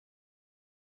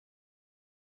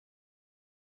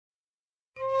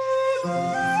Hi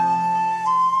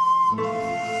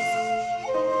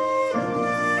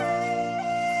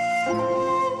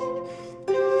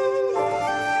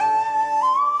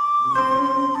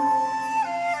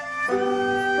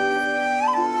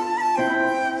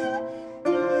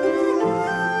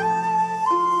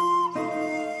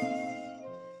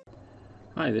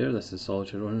there, this is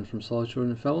Solitary Ronan from Solitary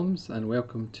Ronan Films, and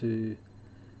welcome to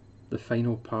the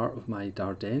final part of my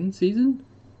Dardenne season.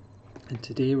 And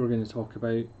today we're going to talk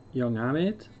about Young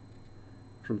Ahmed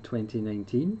from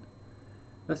 2019.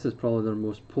 This is probably their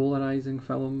most polarising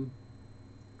film,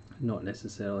 not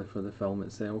necessarily for the film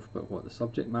itself, but what the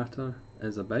subject matter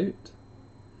is about.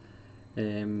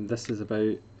 This is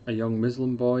about a young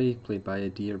Muslim boy played by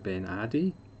Adir Ben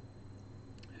Adi,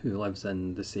 who lives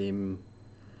in the same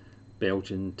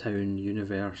Belgian town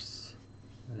universe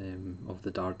of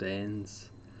the Dardennes,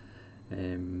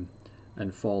 and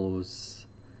follows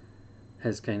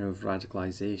his kind of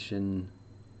radicalisation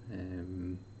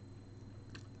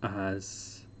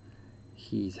as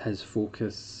his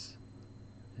focus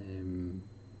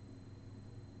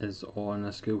is on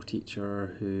a school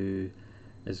teacher who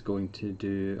is going to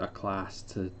do a class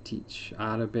to teach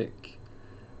Arabic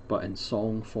but in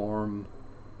song form,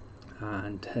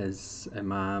 and his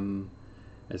imam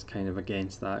is kind of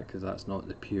against that because that's not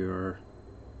the pure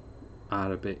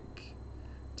Arabic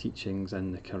teachings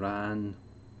in the Quran.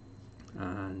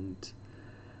 And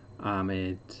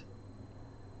Ahmed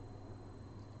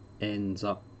ends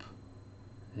up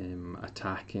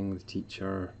attacking the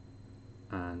teacher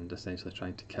and essentially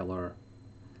trying to kill her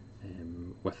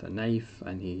with a knife,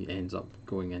 and he ends up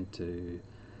going into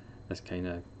this kind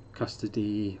of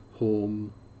custody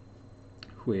home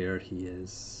where he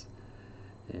is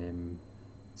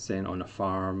sent on a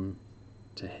farm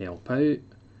to help out,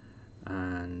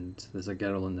 and there's a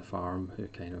girl on the farm who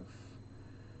kind of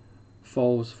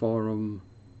falls for him,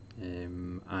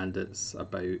 and it's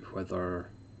about whether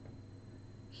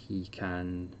he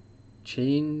can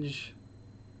change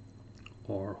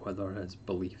or whether his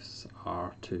beliefs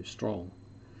are too strong.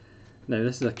 Now,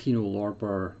 this is a Kino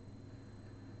Lorber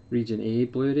Region A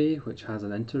Blu-ray, which has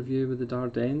an interview with the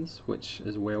Dardennes, which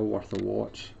is well worth a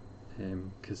watch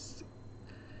because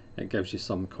it gives you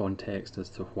some context as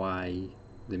to why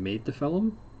they made the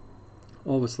film.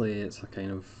 Obviously, it's a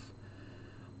kind of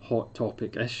hot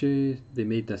topic issue. They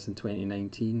made this in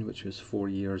 2019, which was 4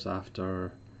 years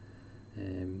after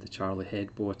the Charlie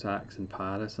Hebdo attacks in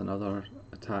Paris and other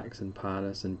attacks in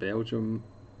Paris and Belgium,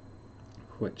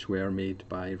 which were made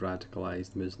by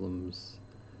radicalised Muslims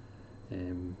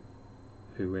who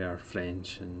were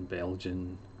French and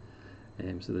Belgian.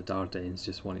 So the Dardennes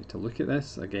just wanted to look at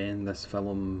this. Again, this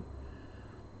film,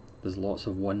 there's lots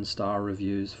of 1-star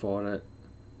reviews for it,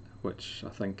 which I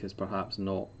think is perhaps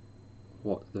not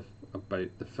about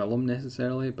the film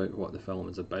necessarily, about what the film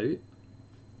is about.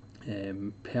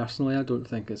 Personally, I don't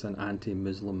think it's an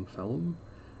anti-Muslim film.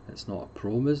 It's not a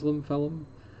pro-Muslim film.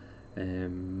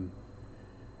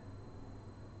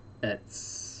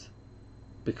 It's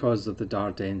because of the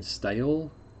Dardenne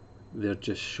style, they're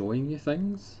just showing you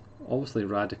things. Obviously,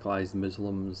 radicalised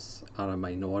Muslims are a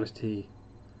minority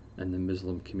in the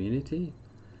Muslim community,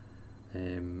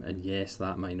 and yes,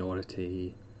 that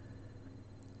minority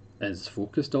is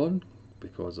focused on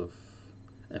because of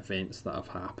events that have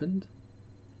happened.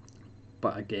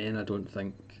 But again, I don't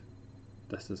think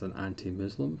this is an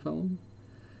anti-Muslim film.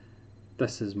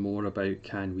 This is more about,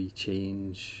 can we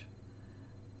change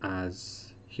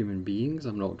as human beings?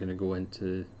 I'm not going to go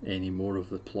into any more of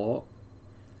the plot.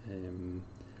 You're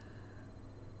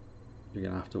going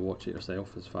to have to watch it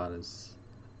yourself as far as,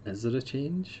 is there a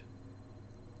change?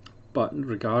 But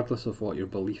regardless of what your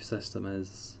belief system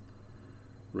is,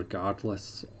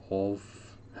 regardless of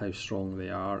how strong they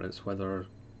are, it's whether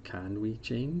can we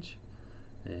change,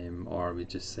 or are we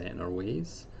just set in our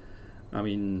ways? I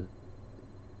mean,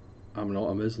 I'm not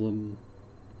a Muslim,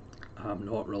 I'm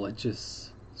not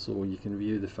religious, so you can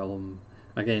view the film,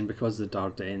 again, because the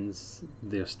Dardennes,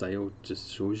 their style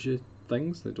just shows you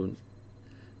things. They don't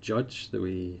judge the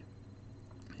way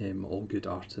all good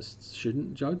artists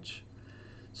shouldn't judge.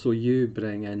 So you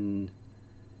bring in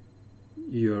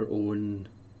your own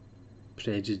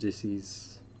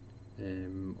prejudices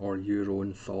or your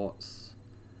own thoughts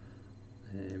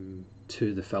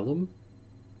to the film.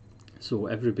 So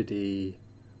everybody,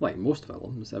 like most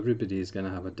films, everybody is going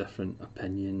to have a different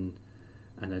opinion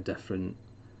and a different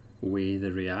way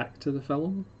they react to the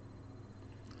film.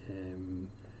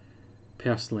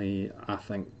 Personally, I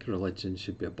think religion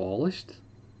should be abolished.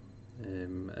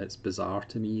 It's bizarre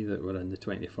to me that we're in the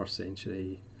 21st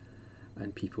century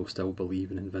and people still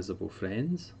believe in invisible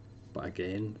friends, but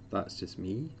again, that's just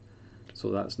me.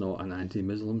 So that's not an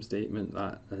anti-Muslim statement,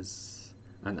 that is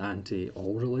an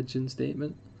anti-all religion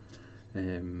statement.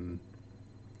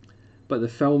 But the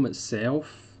film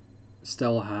itself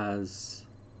still has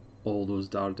all those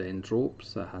Dardenne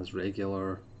tropes. It has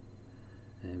regular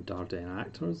Dardenne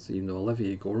actors, even though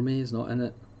Olivier Gourmet is not in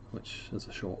it, which is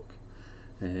a shock.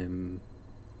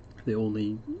 They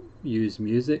only use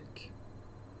music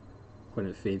when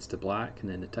it fades to black and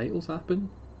then the titles happen,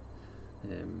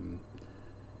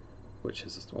 which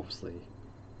is obviously,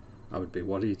 I would be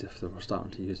worried if they were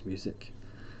starting to use music.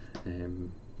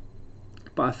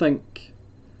 But I think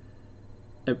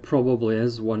it probably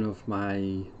is one of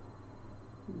my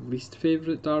least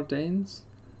favourite Dardennes,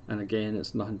 and again,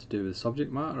 it's nothing to do with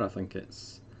subject matter. I think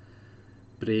it's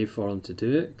brave for them to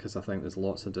do it, because I think there's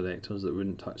lots of directors that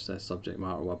wouldn't touch this subject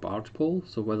matter with a barge pole.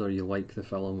 So whether you like the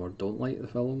film or don't like the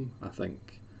film, I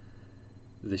think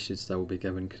they should still be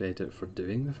given credit for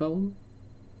doing the film.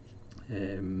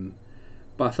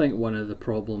 But I think one of the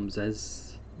problems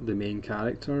is the main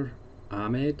character,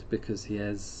 Ahmed, because he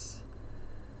is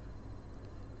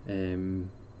the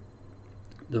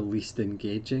least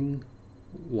engaging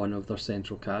one of their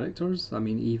central characters. I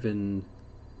mean, even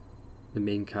the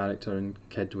main character in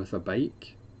Kid with a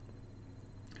Bike,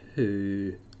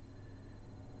 who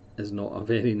is not a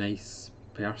very nice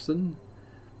person,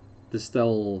 there's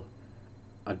still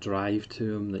a drive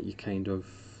to him that you kind of,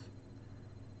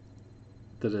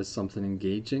 there is something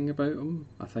engaging about him.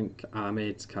 I think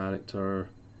Ahmed's character,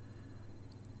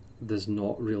 there's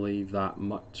not really that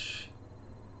much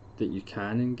that you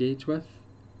can engage with.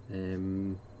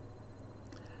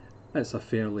 It's a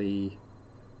fairly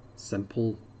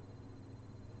simple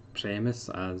premise,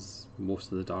 as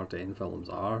most of the Dardenne films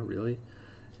are, really.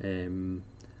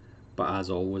 But as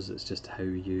always, it's just how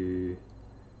you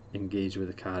engage with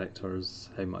the characters,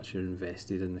 how much you're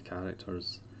invested in the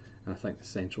characters. And I think the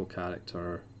central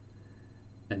character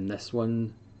in this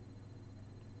one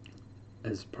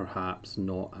is perhaps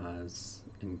not as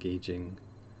engaging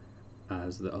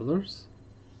as the others.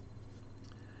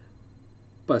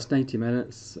 But it's 90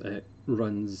 minutes, it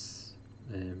runs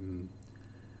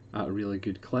at a really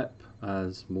good clip,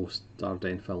 as most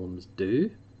Dardenne films do.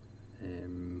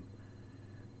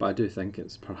 But I do think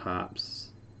it's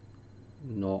perhaps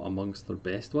not amongst their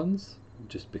best ones,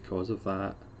 just because of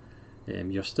that.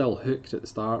 You're still hooked at the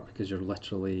start, because you're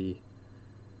literally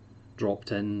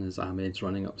dropped in as Ahmed's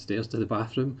running upstairs to the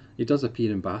bathroom. He does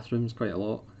appear in bathrooms quite a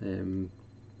lot,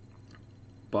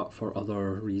 but for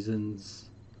other reasons,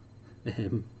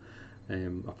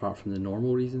 apart from the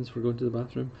normal reasons for going to the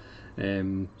bathroom.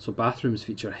 So bathrooms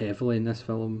feature heavily in this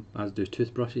film, as do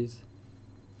toothbrushes.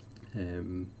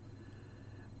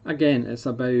 Again, it's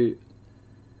about,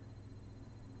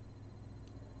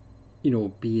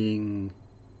 being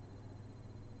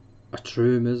a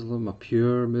true Muslim, a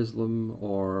pure Muslim,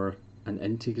 or an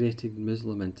integrated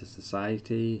Muslim into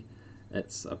society.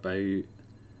 It's about,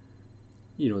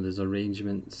 there's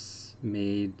arrangements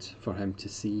made for him to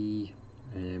see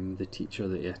the teacher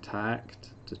that he attacked,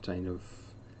 to kind of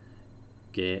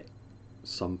get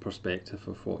some perspective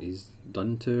of what he's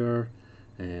done to her.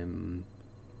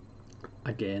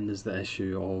 Again, there's the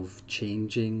issue of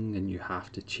changing, and you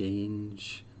have to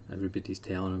change. Everybody's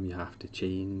telling him you have to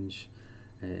change.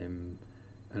 And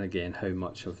again, how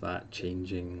much of that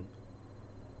changing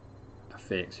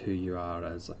affects who you are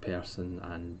as a person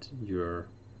and your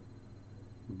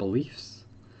beliefs.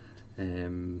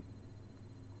 It's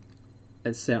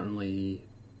certainly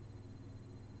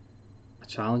a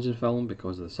challenging film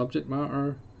because of the subject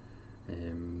matter.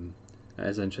 It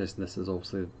is interesting, this is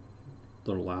obviously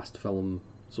their last film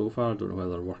so far. I don't know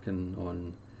whether they're working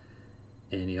on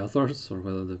any others or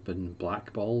whether they've been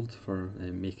blackballed for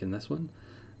making this one.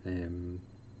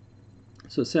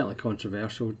 So it's certainly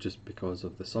controversial just because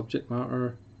of the subject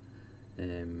matter.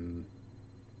 And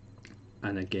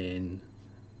again,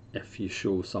 if you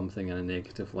show something in a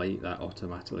negative light, that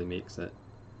automatically makes it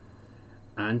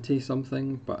anti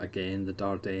something. But again, the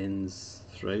Dardennes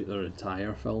throughout their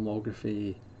entire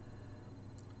filmography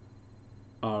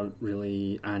aren't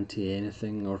really anti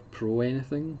anything or pro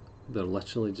anything. They're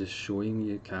literally just showing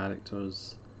you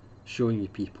characters, showing you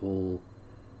people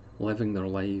living their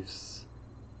lives,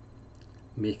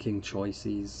 making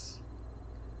choices,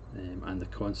 and the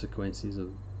consequences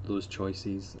of those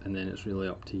choices, and then it's really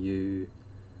up to you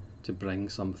to bring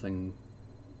something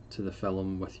to the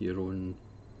film with your own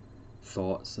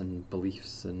thoughts and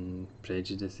beliefs and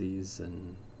prejudices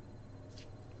and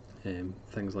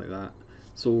things like that.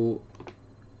 So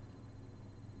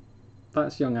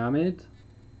that's Young Ahmed.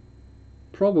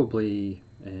 Probably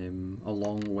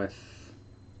along with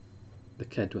the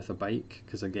kid with a bike,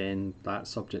 because again, that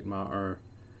subject matter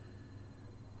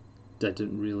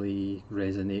didn't really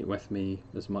resonate with me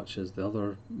as much as the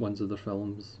other ones of their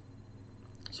films.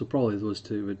 So probably those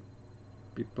two would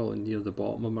be probably near the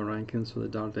bottom of my rankings for the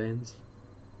Dardennes.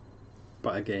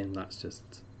 But again, that's just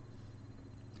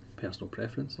personal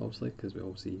preference, obviously, because we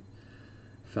all see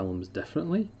films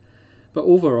differently. But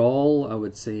overall, I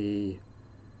would say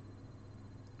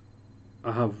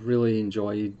I have really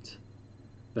enjoyed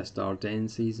this Dardenne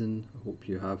season. I hope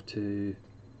you have too.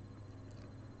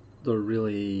 They're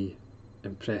really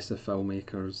impressive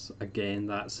filmmakers. Again,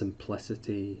 that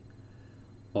simplicity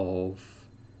of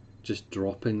just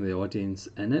dropping the audience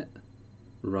in it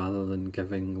rather than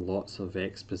giving lots of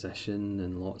exposition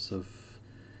and lots of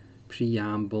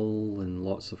preamble and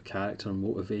lots of character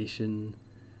motivation.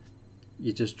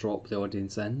 You just drop the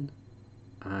audience in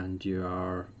and you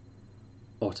are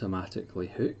automatically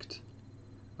hooked.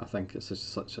 I think it's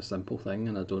just such a simple thing,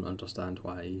 and I don't understand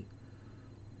why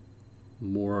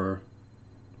more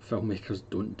filmmakers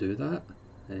don't do that.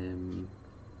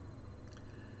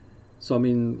 So I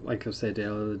mean, like I've said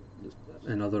earlier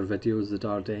in other videos, the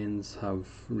Dardennes have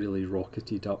really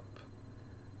rocketed up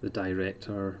the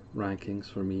director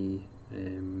rankings for me.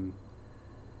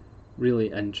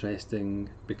 Really interesting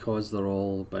because they're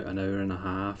all about an hour and a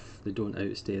half. They don't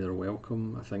outstay their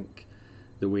welcome. I think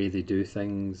the way they do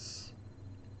things,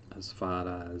 as far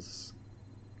as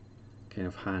kind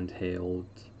of handheld,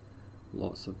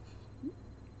 lots of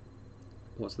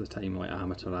the time like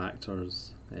amateur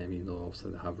actors, even though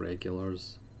obviously they have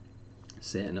regulars,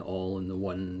 setting it all in the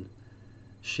one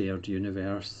shared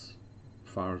universe,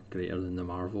 far greater than the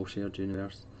Marvel shared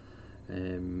universe.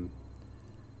 I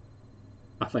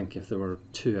think if they were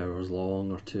 2 hours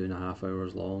long or 2.5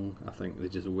 hours long, I think they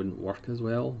just wouldn't work as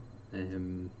well.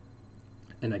 And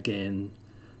again,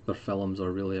 their films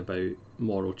are really about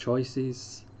moral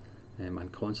choices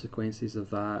and consequences of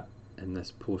that in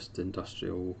this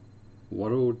post-industrial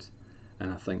world,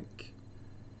 and I think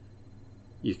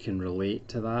you can relate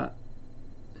to that,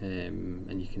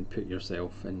 and you can put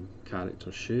yourself in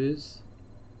characters' shoes.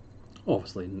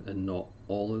 Obviously, in not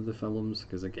all of the films,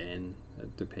 because again,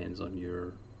 it depends on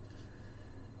your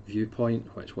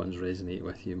viewpoint, which ones resonate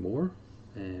with you more.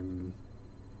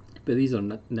 But these are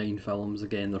 9 films.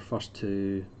 Again, their first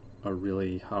 2 are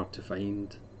really hard to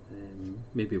find.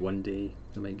 Maybe one day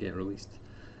they might get released.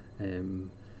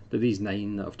 But these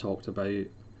 9 that I've talked about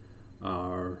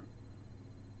are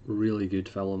really good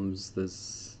films.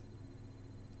 There's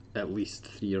at least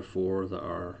 3 or 4 that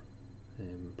are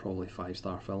probably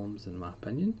 5-star films in my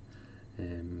opinion.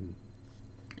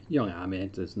 Young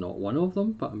Ahmed is not one of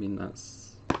them, but I mean,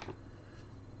 that's,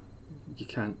 you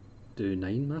can't do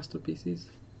 9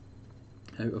 masterpieces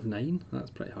out of 9.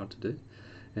 That's pretty hard to do.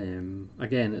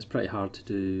 Again, it's pretty hard to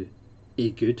do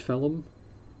a good film,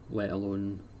 let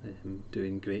alone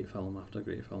doing great film after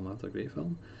great film after great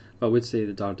film. But I would say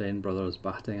the Dardennes Brothers'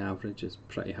 batting average is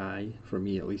pretty high, for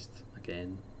me at least.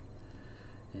 Again,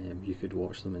 you could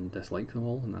watch them and dislike them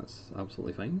all, and that's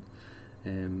absolutely fine.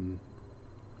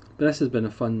 But this has been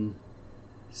a fun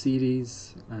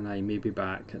series, and I may be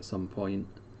back at some point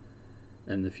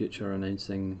in the future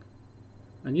announcing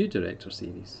a new director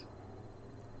series.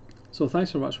 So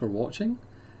thanks so much for watching.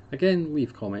 Again,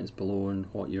 leave comments below on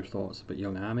what your thoughts about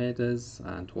Young Ahmed is,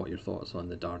 and what your thoughts on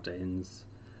the Dardennes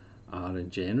are in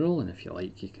general, and if you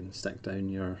like, you can stick down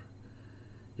your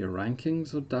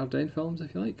rankings of Dardenne films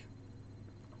if you like.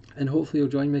 And hopefully you'll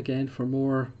join me again for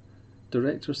more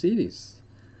director series.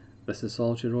 This is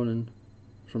Solitary Ronin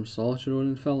from Solitary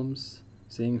Ronin Films,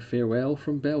 saying farewell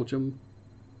from Belgium.